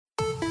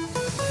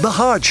The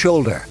Hard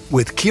Shoulder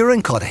with Kieran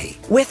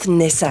with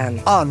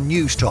Nissan on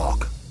News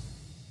Talk.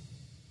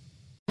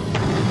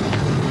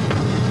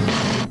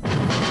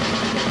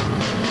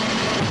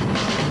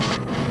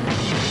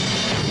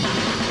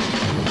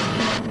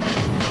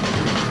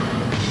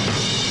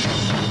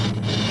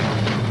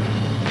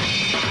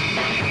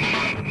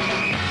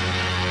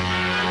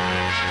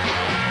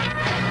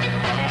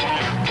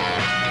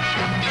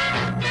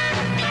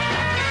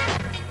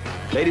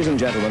 Ladies and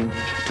gentlemen,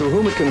 to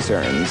whom it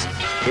concerns,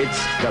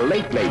 it's The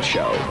Late Late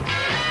Show.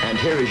 And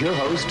here is your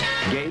host,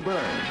 Gay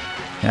Byrne.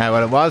 Yeah,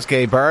 well, it was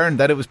Gay Byrne,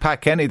 then it was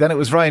Pat Kenny, then it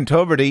was Ryan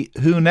Tubridy.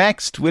 Who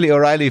next? Willie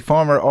O'Reilly,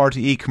 former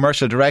RTÉ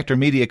Commercial Director,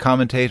 media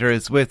commentator,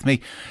 is with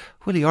me.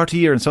 Willie,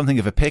 RTÉ are in something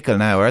of a pickle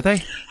now, are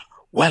they?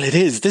 Well, it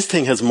is. This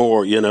thing has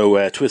more,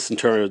 twists and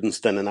turns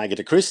than an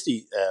Agatha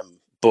Christie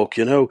book,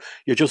 You're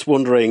just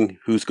wondering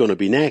who's going to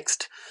be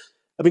next.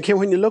 I mean, Kim,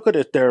 when you look at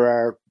it, there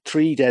are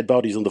 3 dead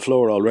bodies on the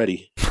floor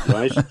already,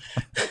 right?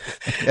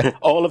 Yeah.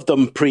 All of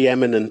them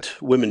preeminent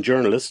women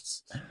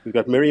journalists. We've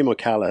got Miriam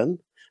O'Callaghan,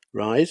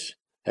 right?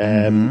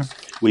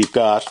 We've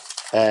got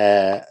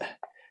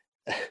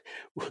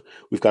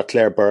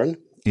Claire Byrne.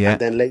 Yeah.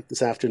 And then late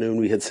this afternoon,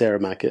 we had Sarah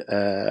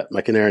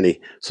McInerney.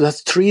 So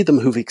that's 3 of them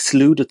who've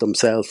excluded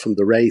themselves from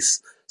the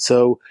race.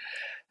 So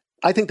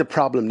I think the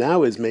problem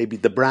now is maybe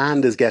the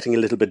brand is getting a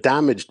little bit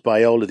damaged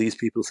by all of these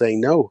people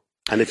saying no.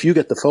 And if you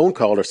get the phone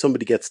call or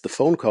somebody gets the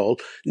phone call,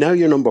 now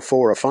you're number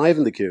 4 or 5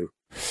 in the queue.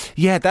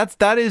 Yeah,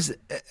 that is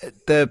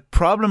the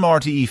problem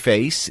RTÉ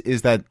face,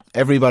 is that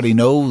everybody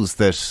knows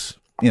that,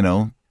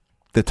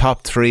 the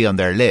top 3 on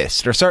their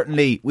list, or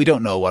certainly, we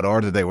don't know what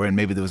order they were in,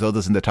 maybe there was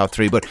others in the top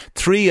 3, but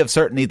 3 of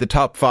certainly the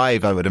top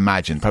 5, I would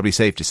imagine, probably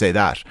safe to say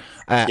that,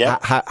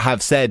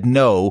 have said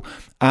no.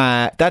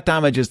 That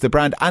damages the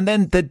brand. And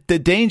then the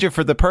danger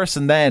for the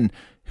person then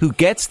who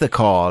gets the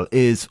call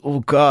is, oh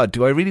God,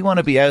 do I really want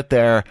to be out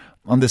there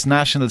on this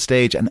national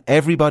stage and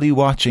everybody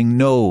watching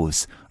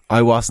knows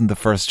I wasn't the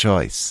first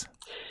choice?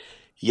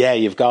 Yeah,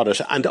 you've got it.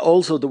 And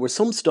also there was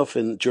some stuff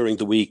during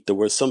the week. There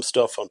was some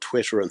stuff on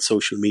Twitter and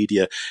social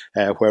media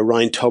where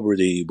Ryan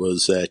Tubridy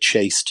was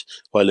chased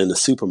while in a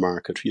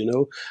supermarket,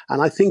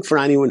 And I think for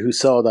anyone who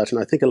saw that,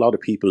 and I think a lot of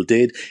people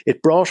did,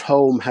 it brought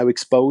home how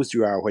exposed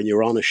you are when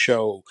you're on a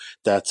show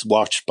that's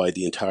watched by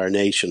the entire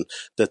nation,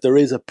 that there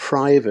is a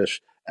private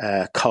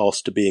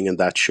cost to being in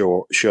that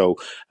show,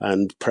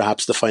 and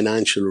perhaps the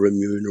financial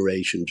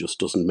remuneration just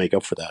doesn't make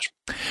up for that.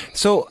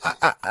 So,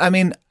 I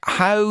mean,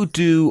 how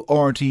do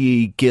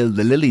RTÉ gild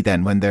the lily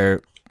then when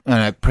they're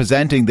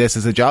presenting this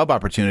as a job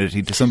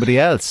opportunity to somebody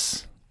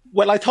else?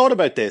 Well, I thought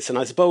about this, and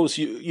I suppose,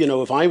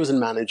 if I was in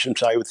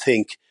management, I would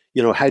think,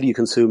 how do you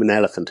consume an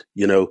elephant,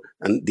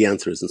 and the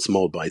answer is in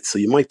small bites. So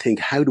you might think,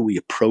 how do we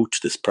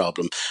approach this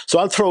problem? So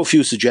I'll throw a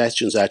few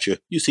suggestions at you.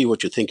 You see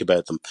what you think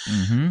about them.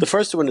 Mm-hmm. The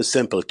first one is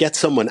simple. Get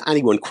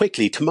anyone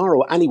quickly,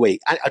 tomorrow, anyway.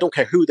 I don't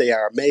care who they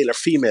are, male or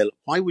female.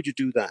 Why would you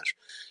do that?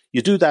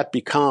 You do that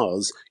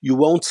because you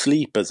won't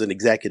sleep as an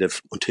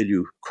executive until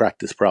you crack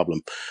this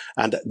problem.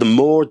 And the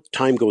more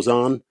time goes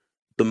on,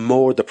 the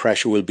more the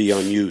pressure will be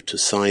on you to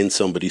sign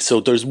somebody. So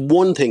there's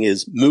one thing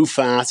is move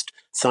fast,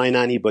 sign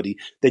anybody.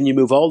 Then you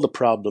move all the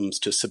problems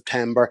to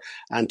September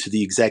and to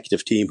the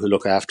executive team who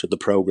look after the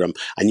program,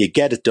 and you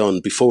get it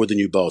done before the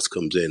new boss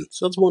comes in.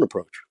 So that's one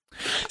approach.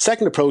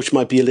 Second approach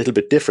might be a little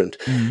bit different.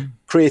 Mm-hmm.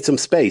 Create some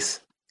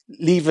space.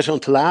 Leave it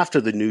until after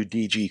the new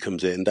DG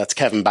comes in. That's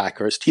Kevin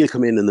Backhurst. He'll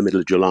come in the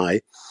middle of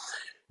July.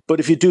 But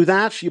if you do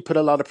that, you put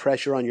a lot of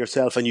pressure on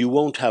yourself and you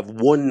won't have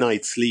one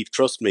night's sleep,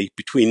 trust me,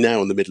 between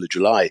now and the middle of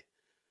July.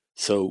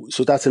 So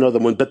that's another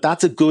one. But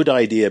that's a good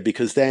idea,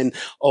 because then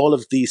all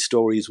of these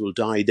stories will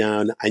die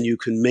down and you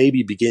can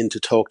maybe begin to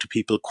talk to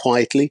people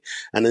quietly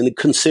and in a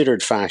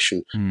considered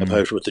fashion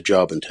about what the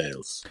job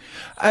entails.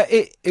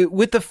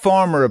 With the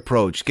former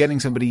approach, getting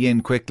somebody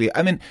in quickly,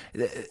 I mean,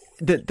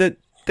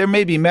 there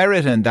may be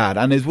merit in that,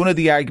 and is one of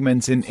the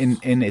arguments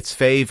in its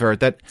favour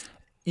that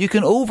you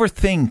can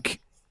overthink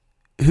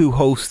who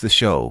hosts the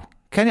show.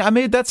 Can you? I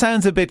mean, that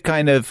sounds a bit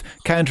kind of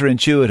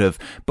counterintuitive,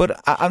 but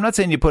I'm not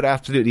saying you put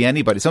absolutely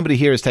anybody. Somebody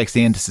here is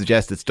texting in to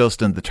suggest it's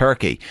Dustin the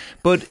Turkey,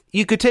 but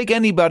you could take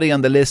anybody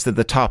on the list of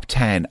the top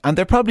 10 and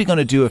they're probably going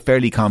to do a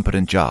fairly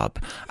competent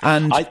job.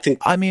 And I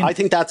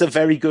think that's a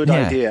very good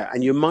idea.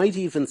 And you might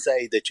even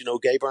say that,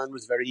 Gay Byrne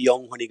was very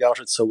young when he got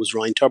it, so was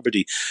Ryan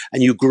Tubridy,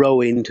 and you grow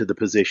into the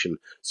position.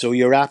 So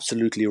you're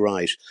absolutely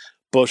right.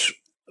 But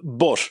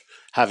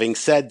having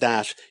said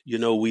that,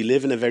 we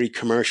live in a very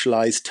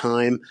commercialized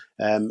time.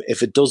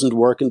 If it doesn't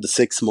work in the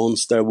 6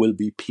 months, there will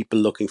be people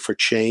looking for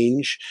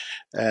change.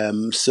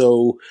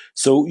 So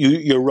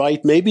you're right.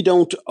 Maybe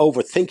don't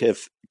overthink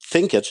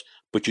it,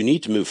 but you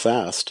need to move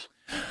fast.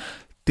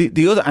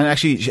 The other, and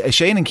actually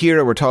Shane and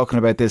Kieran were talking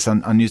about this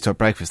on News Talk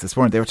Breakfast this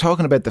morning. They were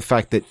talking about the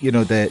fact that,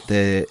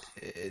 the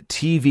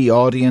TV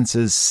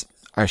audiences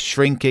are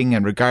shrinking,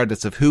 and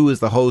regardless of who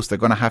is the host, they're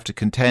going to have to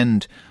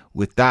contend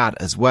with that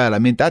as well. I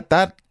mean,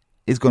 that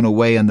is going to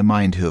weigh on the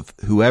mind of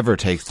whoever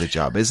takes the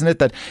job, isn't it?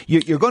 That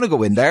you're going to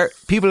go in there,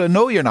 people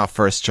know you're not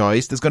first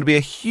choice, there's going to be a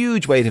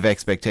huge weight of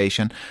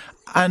expectation,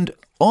 and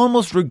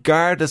almost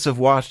regardless of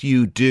what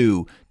you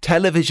do,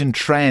 television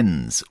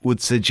trends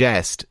would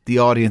suggest the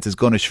audience is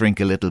going to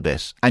shrink a little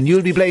bit, and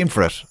you'll be blamed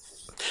for it.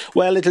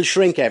 Well, it'll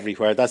shrink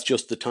everywhere. That's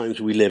just the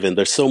times we live in.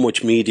 There's so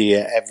much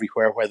media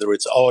everywhere, whether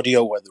it's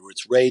audio, whether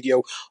it's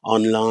radio,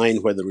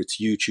 online, whether it's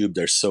YouTube.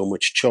 There's so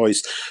much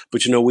choice.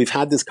 But, we've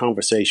had this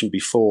conversation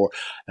before.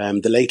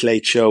 The Late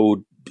Late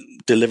Show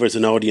delivers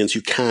an audience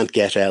you can't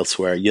get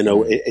elsewhere.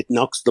 It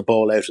knocks the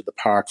ball out of the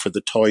park for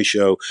the toy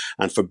show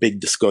and for big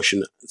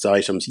discussion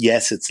items.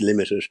 Yes, it's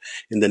limited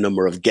in the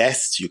number of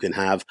guests you can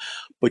have,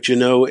 but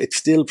it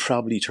still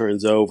probably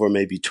turns over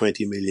maybe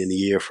 20 million a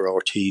year for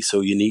RTÉ. So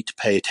you need to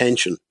pay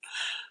attention.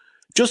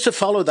 Just to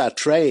follow that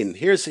train,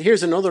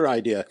 here's another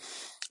idea.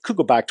 Could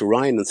go back to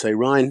Ryan and say,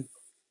 Ryan,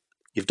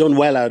 you've done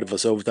well out of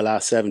us over the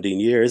last 17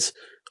 years.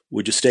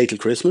 Would you stay till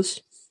Christmas?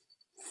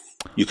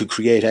 You could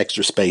create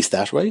extra space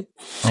that way.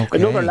 Okay.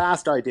 Another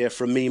last idea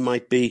from me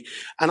might be,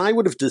 and I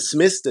would have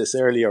dismissed this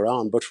earlier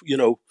on, but,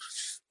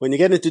 when you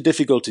get into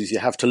difficulties, you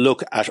have to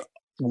look at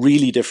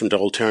really different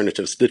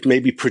alternatives that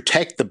maybe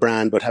protect the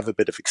brand but have a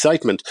bit of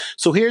excitement.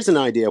 So here's an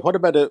idea. What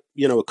about a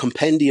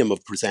compendium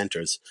of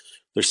presenters?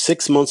 There's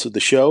 6 months of the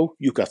show.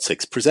 You've got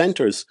 6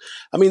 presenters.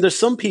 I mean, there's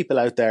some people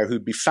out there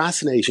who'd be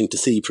fascinating to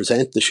see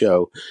present the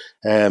show.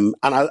 And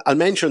I'll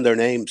mention their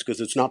names because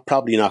it's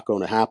probably not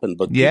going to happen.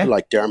 But people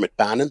like Dermot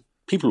Bannon,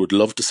 people would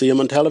love to see him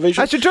on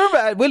television.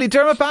 Actually,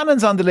 Dermot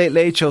Bannon's on the Late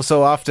Late Show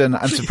so often.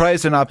 I'm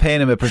surprised they're not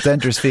paying him a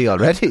presenter's fee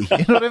already.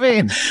 You know what I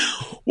mean?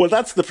 Well,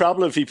 that's the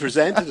problem. If he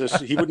presented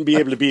it, he wouldn't be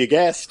able to be a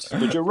guest.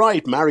 But you're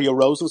right. Mario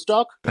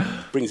Rosenstock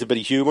brings a bit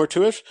of humour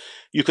to it.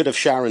 You could have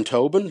Sharon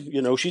Tobin.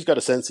 She's got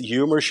a sense of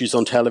humour. She's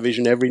on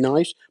television every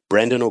night.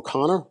 Brendan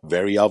O'Connor,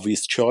 very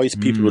obvious choice.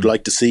 People would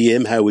like to see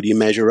him. How would he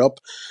measure up?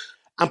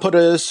 And put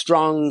a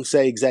strong,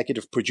 say,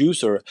 executive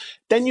producer,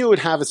 then you would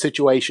have a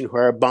situation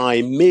where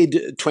by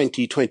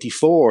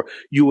mid-2024,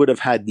 you would have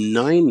had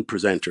 9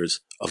 presenters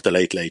of the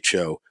Late Late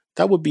Show.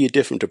 That would be a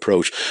different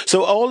approach.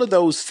 So all of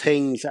those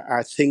things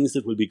are things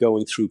that will be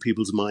going through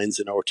people's minds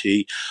in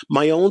RTÉ.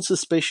 My own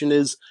suspicion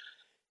is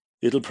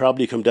it'll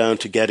probably come down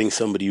to getting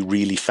somebody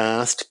really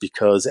fast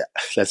because,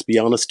 let's be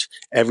honest,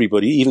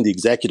 everybody, even the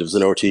executives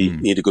in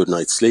RTÉ, need a good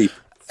night's sleep.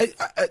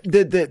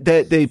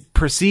 The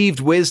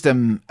perceived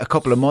wisdom a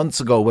couple of months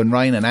ago when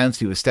Ryan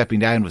announced he was stepping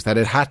down was that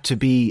it had to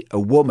be a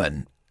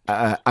woman.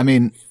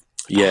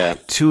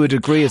 To a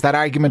degree, has that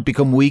argument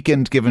become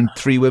weakened given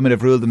 3 women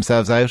have ruled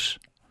themselves out?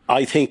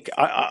 I think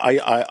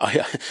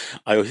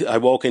I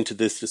walk into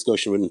this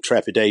discussion with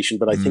trepidation,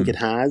 but I think it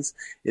has.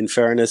 In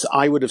fairness,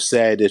 I would have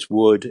said it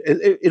would.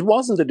 It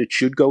wasn't that it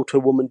should go to a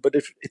woman, but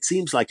it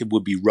seems like it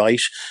would be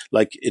right.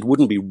 Like it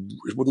wouldn't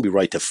be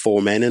right to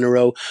 4 men in a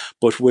row.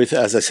 But with,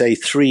 as I say,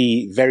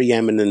 3 very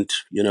eminent,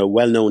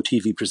 well-known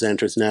TV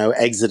presenters now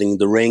exiting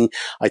the ring,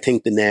 I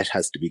think the net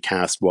has to be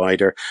cast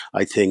wider.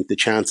 I think the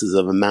chances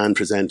of a man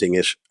presenting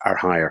it are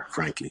higher,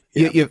 frankly.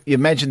 Yeah. You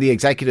mentioned the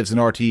executives in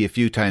RTÉ a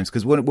few times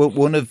because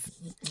one of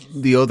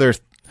the other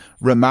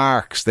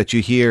remarks that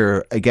you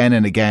hear again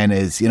and again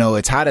is,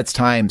 it's had its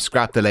time,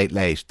 scrap the Late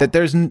Late. That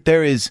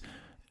there is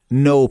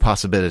no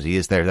possibility,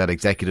 is there, that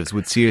executives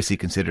would seriously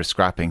consider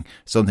scrapping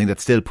something that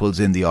still pulls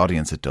in the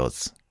audience it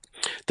does?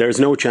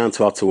 There's no chance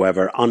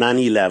whatsoever on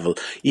any level.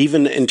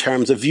 Even in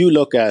terms of, you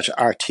look at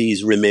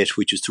RTÉ's remit,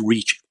 which is to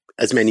reach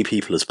as many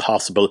people as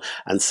possible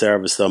and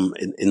service them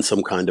in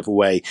some kind of a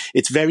way.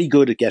 It's very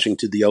good at getting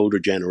to the older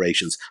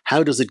generations.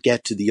 How does it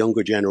get to the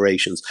younger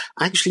generations?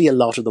 Actually, a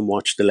lot of them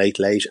watch the Late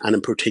Late and in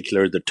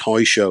particular the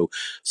toy show.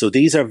 So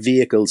these are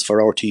vehicles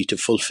for RTÉ to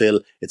fulfill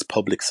its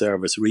public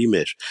service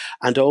remit.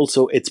 And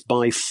also it's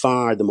by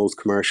far the most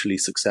commercially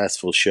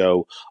successful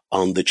show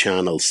on the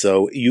channel.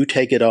 So you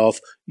take it off,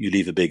 you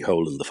leave a big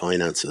hole in the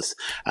finances.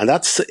 And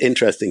that's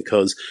interesting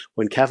because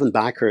when Kevin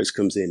Backhurst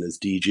comes in as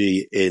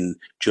DG in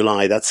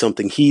July, that's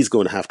something he's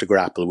going to have to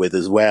grapple with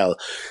as well.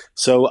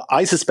 So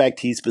I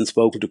suspect he's been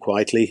spoken to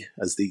quietly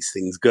as these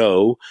things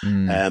go,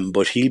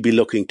 but he'll be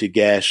looking to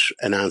get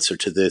an answer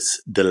to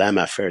this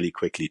dilemma fairly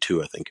quickly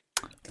too, I think.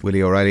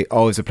 Willie O'Reilly,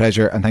 always a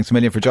pleasure, and thanks a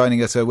million for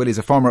joining us. Willie's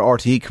a former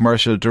RTÉ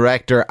Commercial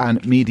Director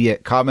and media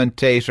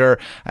commentator.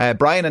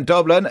 Brian in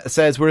Dublin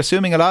says, we're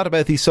assuming a lot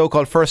about the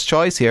so-called first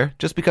choice here.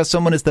 Just because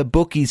someone is the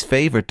bookie's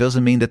favourite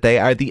doesn't mean that they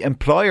are the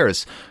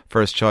employer's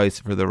first choice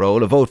for the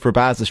role. A vote for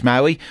Basil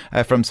Shmawi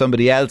from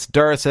somebody else.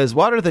 Durr says,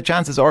 what are the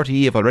chances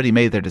RTÉ have already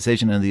made their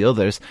decision and the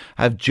others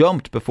have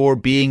jumped before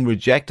being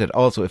rejected?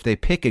 Also, if they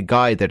pick a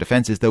guy, their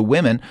defence is the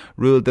women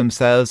ruled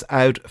themselves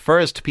out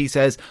first. P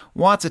says,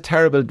 what a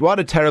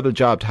terrible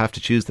job to have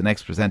to choose the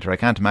next presenter. I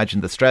can't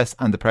imagine the stress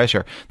and the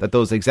pressure that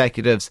those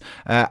executives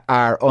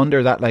are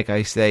under. That, like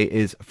I say,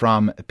 is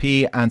from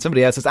P. And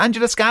somebody else says,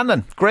 Angela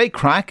Scanlon, great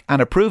crack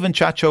and a proven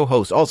chat show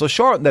host. Also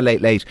shorten the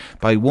Late Late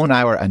by 1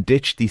 hour and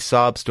ditch the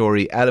sob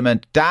story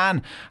element.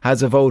 Dan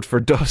has a vote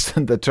for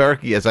Dustin the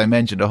Turkey. As I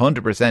mentioned,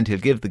 100%. He'll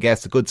give the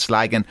guests a good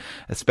slagging,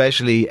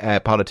 especially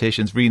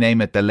politicians.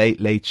 Rename it the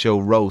Late Late Show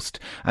roast.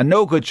 And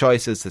no good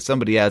choices, says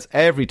somebody else.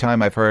 Every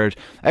name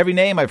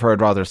I've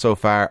heard so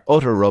far,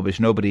 utter rubbish.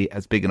 Nobody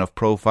has big enough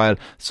profile.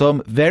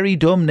 Some very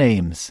dumb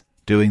names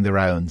doing the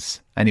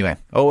rounds. Anyway,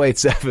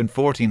 087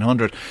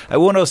 1400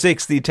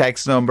 106 the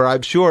text number.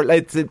 I'm sure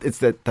it's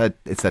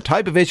the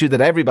type of issue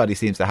that everybody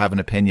seems to have an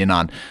opinion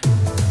on.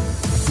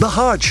 The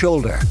Hard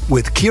Shoulder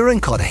with Kieran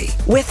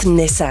Cuddihy. With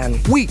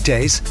Nissan.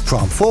 Weekdays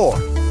from 4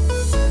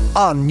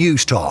 on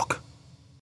News Talk.